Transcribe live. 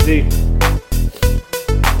produzir.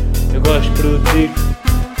 Eu gosto de produzir.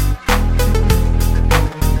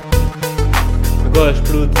 Eu gosto de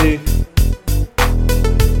produzir.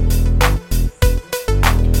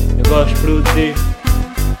 Eu gosto de produzir.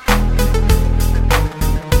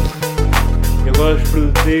 Eu gosto de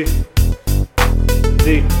produzir.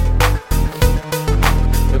 Sim.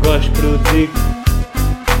 Eu gosto de produzir.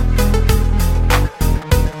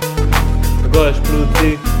 Eu gosto de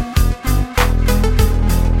produzir.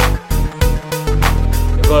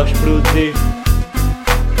 Eu gosto de produzir.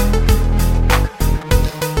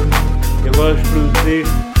 Eu gosto de produzir.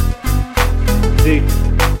 Sim.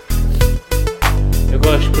 Eu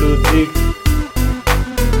gosto de produzir.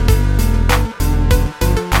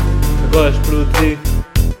 Eu gosto de produzir.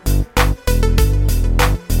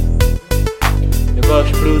 Eu gosto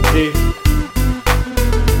de produzir.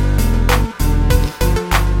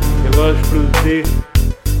 Eu gosto de produzir.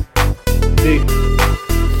 Sim.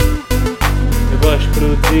 Eu gosto de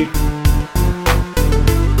produzir.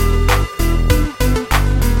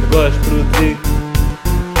 Eu gosto de produzir.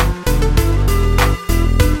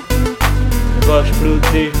 Eu gosto de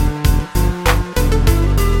produzir.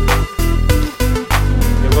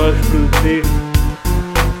 Eu gosto de produzir.